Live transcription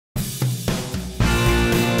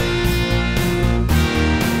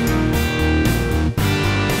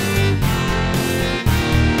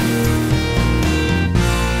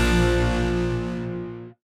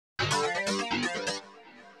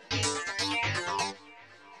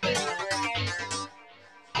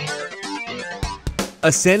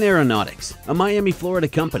Assen Aeronautics, a Miami, Florida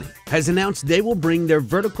company, has announced they will bring their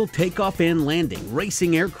vertical takeoff and landing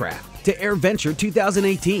racing aircraft to AirVenture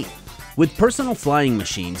 2018. With personal flying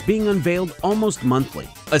machines being unveiled almost monthly,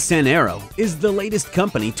 Assen Aero is the latest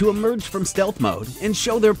company to emerge from stealth mode and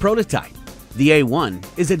show their prototype. The A1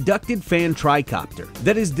 is a ducted fan tricopter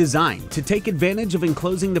that is designed to take advantage of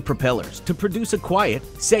enclosing the propellers to produce a quiet,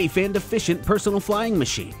 safe, and efficient personal flying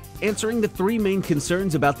machine, answering the three main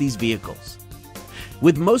concerns about these vehicles.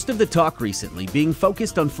 With most of the talk recently being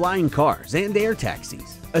focused on flying cars and air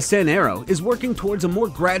taxis, Assen Aero is working towards a more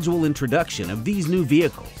gradual introduction of these new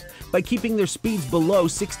vehicles by keeping their speeds below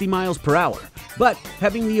 60 miles per hour, but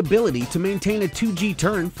having the ability to maintain a 2G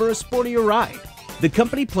turn for a sportier ride. The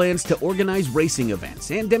company plans to organize racing events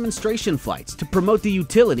and demonstration flights to promote the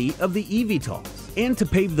utility of the eVTOLs and to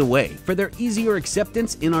pave the way for their easier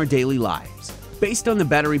acceptance in our daily lives. Based on the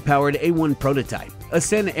battery-powered A1 prototype,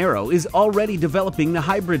 Assen Aero is already developing the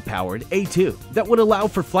hybrid-powered A2 that would allow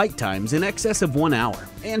for flight times in excess of 1 hour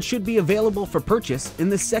and should be available for purchase in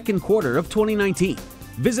the second quarter of 2019.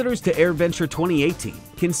 Visitors to AirVenture 2018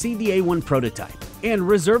 can see the A1 prototype and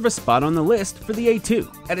reserve a spot on the list for the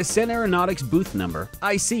A2 at Assen Aeronautics booth number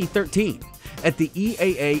IC13 at the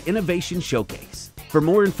EAA Innovation Showcase. For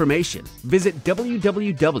more information, visit www.assen.aero.